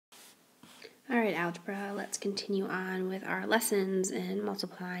All right, algebra, let's continue on with our lessons in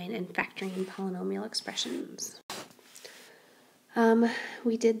multiplying and factoring polynomial expressions.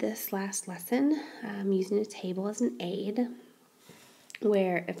 We did this last lesson using a table as an aid,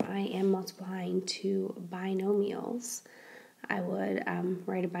 where if I am multiplying two binomials, I would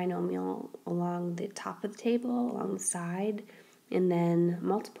write a binomial along the top of the table, along the side, and then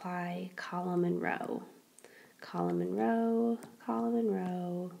multiply column and row. Column and row, column and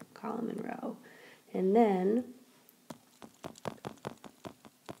row, column and row. And then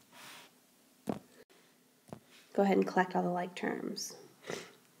go ahead and collect all the like terms.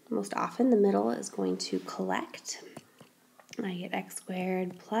 Most often the middle is going to collect. I get x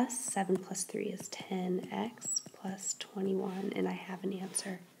squared plus 7 plus 3 is 10x plus 21, and I have an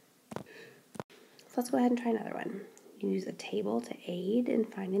answer. So let's go ahead and try another one. Use a table to aid in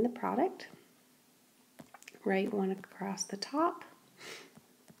finding the product. Write one across the top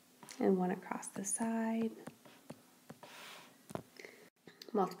and one across the side.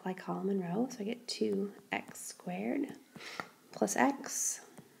 Multiply column and row, so I get 2x squared plus x,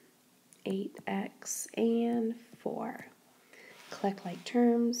 8x, and 4. Collect like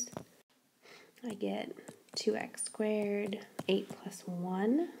terms. I get 2x squared, 8 plus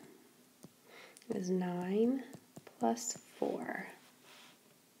 1 is 9 plus 4.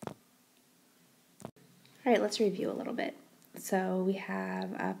 All right, let's review a little bit. So we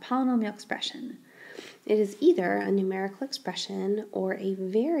have a polynomial expression. It is either a numerical expression or a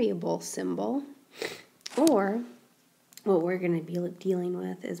variable symbol, or what we're going to be dealing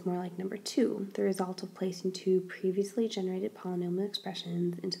with is more like number 2, the result of placing two previously generated polynomial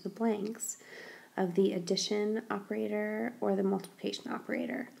expressions into the blanks of the addition operator or the multiplication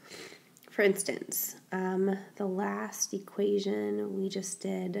operator. For instance, the last equation we just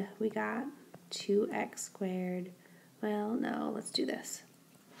did, we got 2x squared. Well, no, let's do this.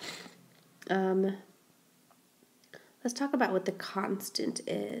 Let's talk about what the constant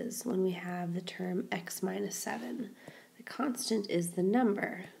is when we have the term x minus 7. The constant is the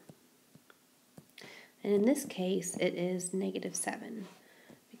number. And in this case, it is negative 7,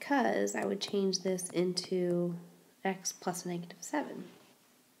 because I would change this into x plus negative 7.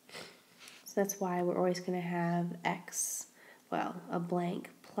 So that's why we're always going to have x, well, a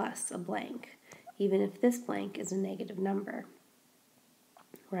blank plus a blank, even if this blank is a negative number,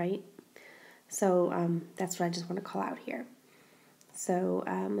 right? So that's what I just want to call out here. So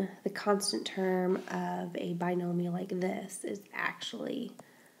the constant term of a binomial like this is actually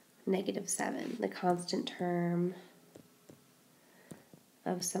negative 7. The constant term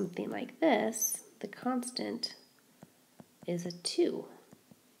of something like this, the constant is a 2.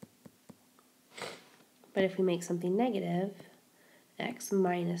 But if we make something negative, x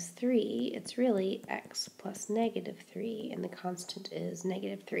minus 3, it's really x plus negative 3, and the constant is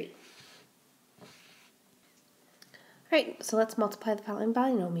negative 3. Alright, so let's multiply the following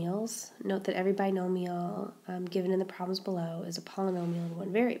binomials. Note that every binomial given in the problems below is a polynomial in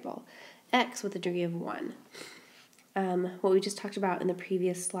one variable, x with a degree of 1. What we just talked about in the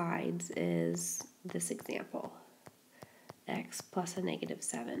previous slides is this example, x plus a negative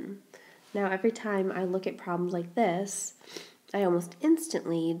 7. Now every time I look at problems like this, I almost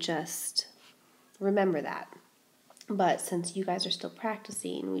instantly just remember that. But since you guys are still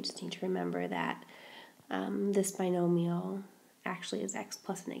practicing, we just need to remember that this binomial actually is x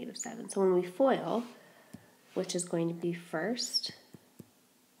plus a negative 7. So when we FOIL, which is going to be first,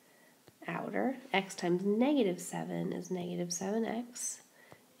 outer, x times negative 7 is negative 7x,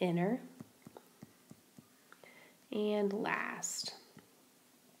 inner, and last.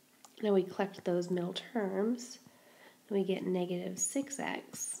 Now we collect those middle terms, and we get negative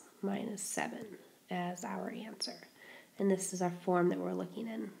 6x minus 7 as our answer. And this is our form that we're looking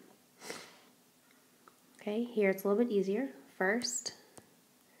in. Okay, here it's a little bit easier. First,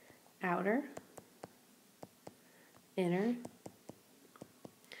 outer, inner,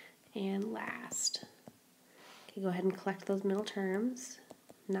 and last. Okay, go ahead and collect those middle terms.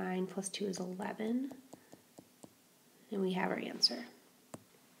 9 plus 2 is 11, and we have our answer.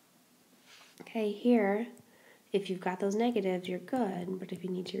 Okay, here, if you've got those negatives, you're good, but if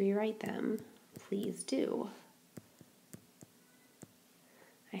you need to rewrite them, please do.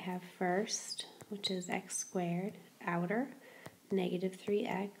 I have first, which is x squared, outer, negative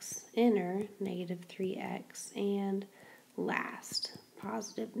 3x, inner, negative 3x, and last,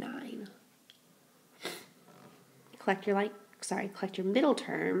 positive 9. Collect your middle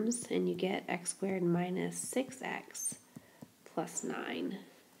terms, and you get x squared minus 6x plus 9.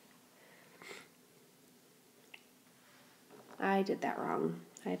 I did that wrong.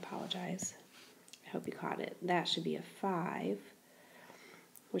 I apologize. I hope you caught it. That should be a 5.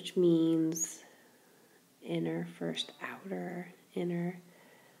 which means inner first outer, inner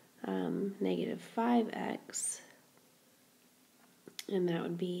negative 5x, and that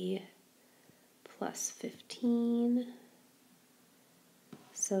would be plus 15.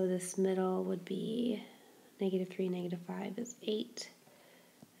 So this middle would be negative 3, negative 5 is 8,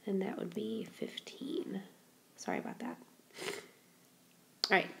 and that would be 15. Sorry about that.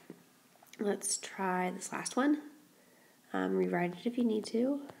 All right, let's try this last one. Rewrite it if you need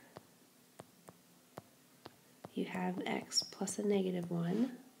to. You have x plus a negative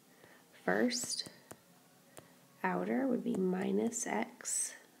 1. First, outer would be minus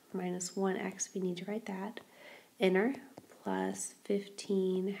x, minus 1x if you need to write that. Inner plus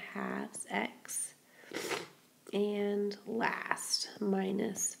 15 halves x. And last,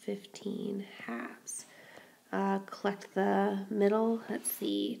 minus 15 halves. Collect the middle. Let's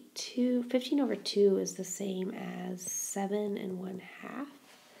see, 15 over 2 is the same as 7 and 1/2.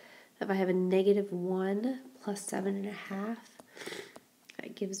 If I have a negative 1 plus 7 1/2,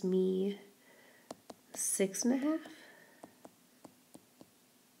 that gives me 6 1/2.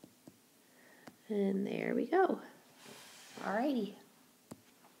 And there we go. Alrighty.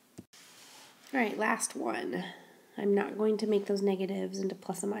 Alright, last one. I'm not going to make those negatives into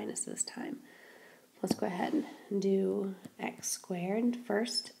plus and minus this time. Let's go ahead and do x squared.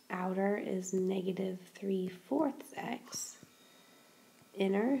 First, outer is negative 3/4 x.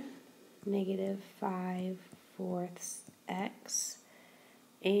 Inner, negative 5/4 x.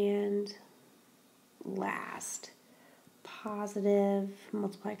 And last, positive,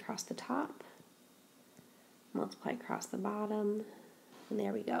 multiply across the top, multiply across the bottom, and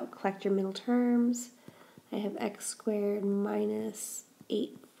there we go. Collect your middle terms. I have x squared minus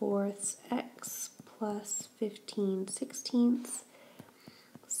 8/4 x plus 15/16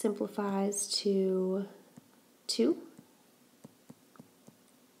 simplifies to 2.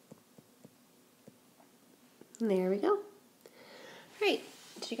 And there we go. All right,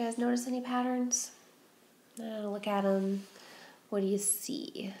 did you guys notice any patterns? Look at them. What do you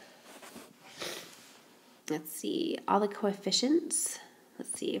see? Let's see, all the coefficients.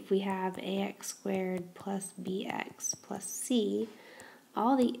 Let's see, if we have ax squared plus bx plus c,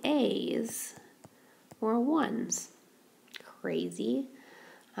 all the a's were 1s. Crazy.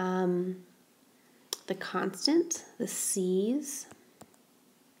 The constant, the c's,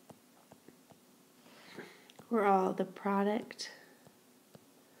 were all the product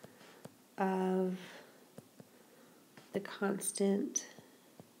of the constant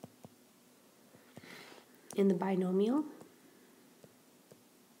in the binomial.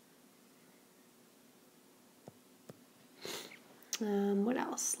 What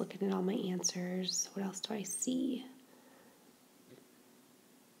else? Looking at all my answers, what else do I see?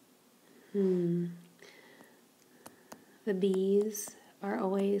 The b's are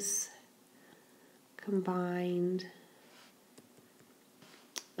always combined,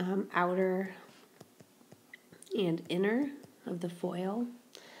 outer and inner of the FOIL.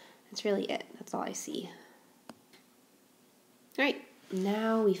 That's really it. That's all I see. All right,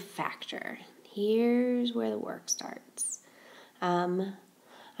 now we factor. Here's where the work starts.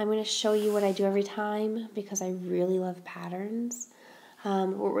 I'm going to show you what I do every time because I really love patterns.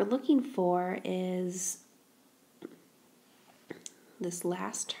 What we're looking for is this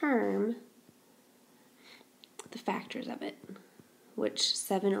last term, the factors of it, which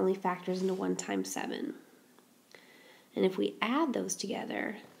 7 only factors into 1 times 7. And if we add those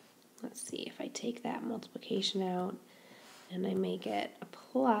together, let's see, if I take that multiplication out and I make it a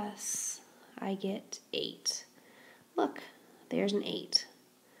plus, I get 8. Look, there's an 8.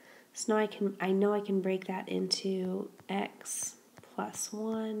 So now I know I can break that into x plus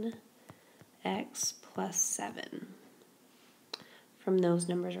 1, x plus 7 from those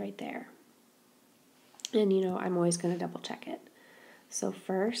numbers right there. And you know, I'm always going to double check it. So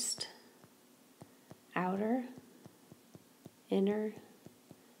first, outer, inner,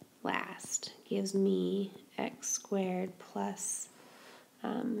 last gives me x squared plus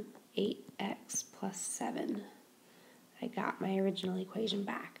 8x plus 7. I got my original equation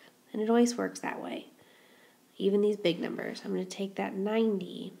back. And it always works that way. Even these big numbers. I'm going to take that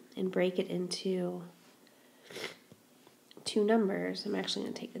 90 and break it into 2 numbers. I'm actually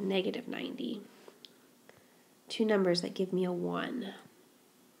going to take the negative 90. 2 numbers that give me a 1.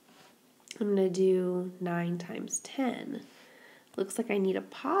 I'm going to do 9 times 10. Looks like I need a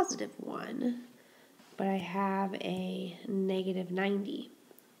positive 1, but I have a negative 90.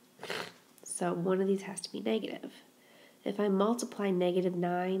 So one of these has to be negative. If I multiply negative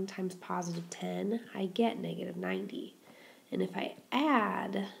 9 times positive 10, I get negative 90. And if I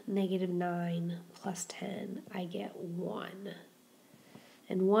add negative 9 plus 10, I get 1.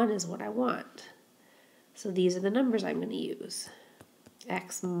 and 1 is what I want. So these are the numbers I'm going to use.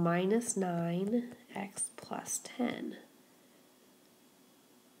 X minus 9, x plus 10.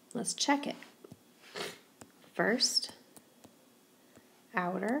 Let's check it. First,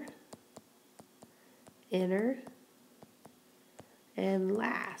 outer, inner, and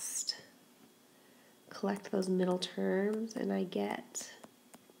last. Collect those middle terms and I get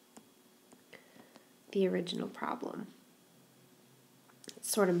the original problem.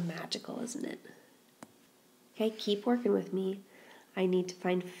 It's sort of magical, isn't it? Okay, keep working with me. I need to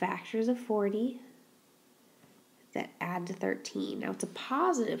find factors of 40 that add to 13. Now it's a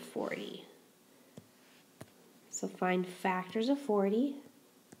positive 40. So find factors of 40.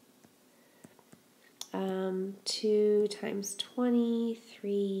 2 times 20,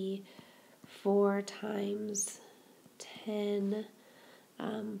 3, 4 times 10,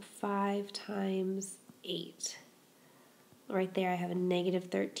 5 times 8. Right there I have a negative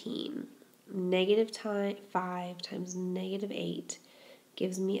 13. Negative 5 times negative 8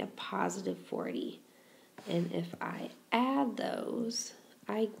 gives me a positive 40. And if I add those,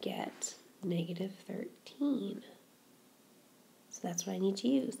 I get negative 13. So that's what I need to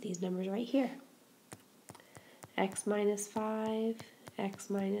use, these numbers right here. X minus 5, x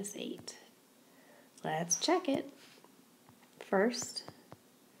minus 8. Let's check it. First,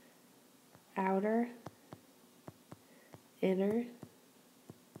 outer, inner,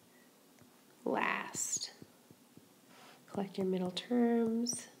 last. Collect your middle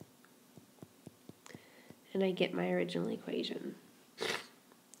terms, and I get my original equation.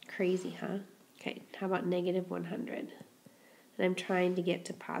 Crazy, huh? Okay, how about negative 100? And I'm trying to get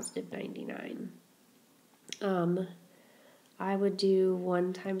to positive 99. I would do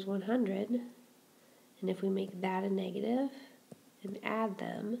 1 times 100, and if we make that a negative and add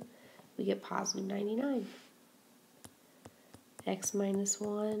them, we get positive 99. X minus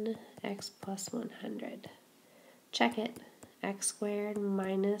 1, x plus 100. Check it. X squared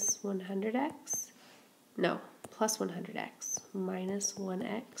minus 100x. No, plus 100x. Minus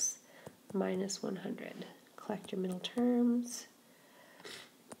 1x minus 100. Collect your middle terms.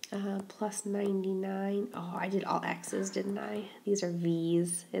 Plus 99. Oh, I did all x's, didn't I? These are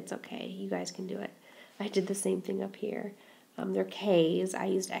v's. It's okay. You guys can do it. I did the same thing up here. They're k's. I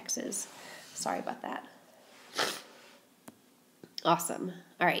used x's. Sorry about that. Awesome.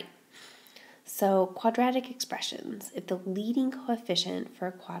 All right. So quadratic expressions. If the leading coefficient for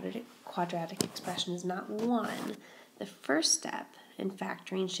a quadratic expression is not 1, the first step in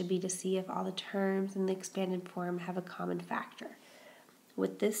factoring should be to see if all the terms in the expanded form have a common factor.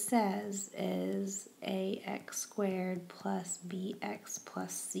 What this says is ax squared plus bx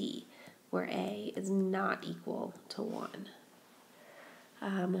plus c, where a is not equal to 1.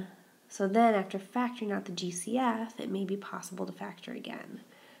 So then after factoring out the GCF, it may be possible to factor again.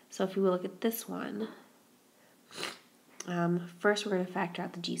 So if we look at this one, first we're going to factor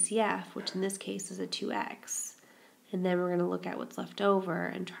out the GCF, which in this case is a 2x. And then we're going to look at what's left over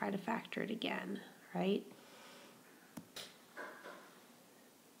and try to factor it again, right?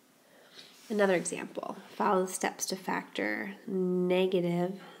 Another example, follow the steps to factor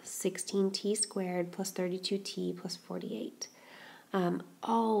negative 16t squared plus 32t plus 48.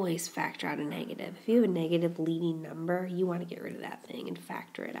 Always factor out a negative. If you have a negative leading number, you want to get rid of that thing and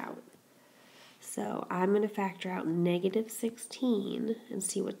factor it out. So I'm going to factor out negative 16 and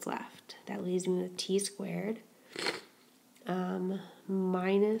see what's left. That leaves me with t squared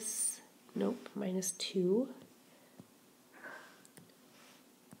minus 2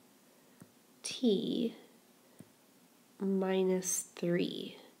 t minus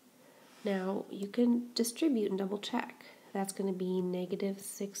 3. Now you can distribute and double check. That's going to be negative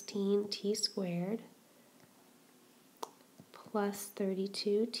 16t squared plus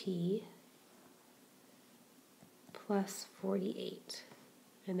 32t plus 48.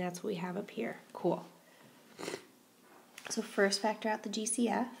 And that's what we have up here. Cool. So first factor out the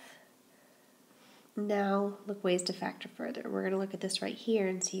GCF. Now look ways to factor further. We're going to look at this right here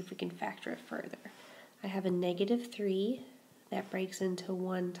and see if we can factor it further. I have a negative 3 that breaks into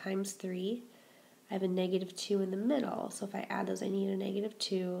 1 times 3. I have a negative 2 in the middle, so if I add those I need a negative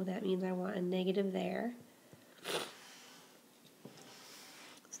 2. That means I want a negative there.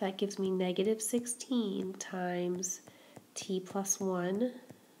 So that gives me negative 16 times t plus 1,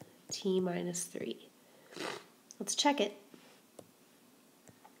 t minus 3. Let's check it.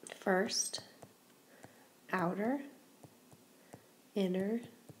 First, outer, inner,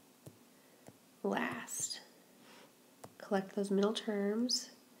 last. Collect those middle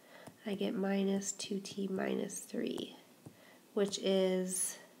terms. I get minus 2t minus 3, which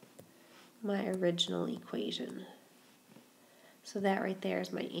is my original equation. So that right there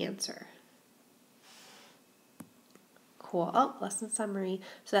is my answer. Cool. Oh, lesson summary.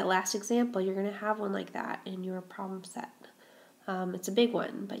 So that last example, you're going to have one like that in your problem set. It's a big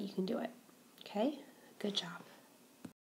one, but you can do it. Okay? Good job.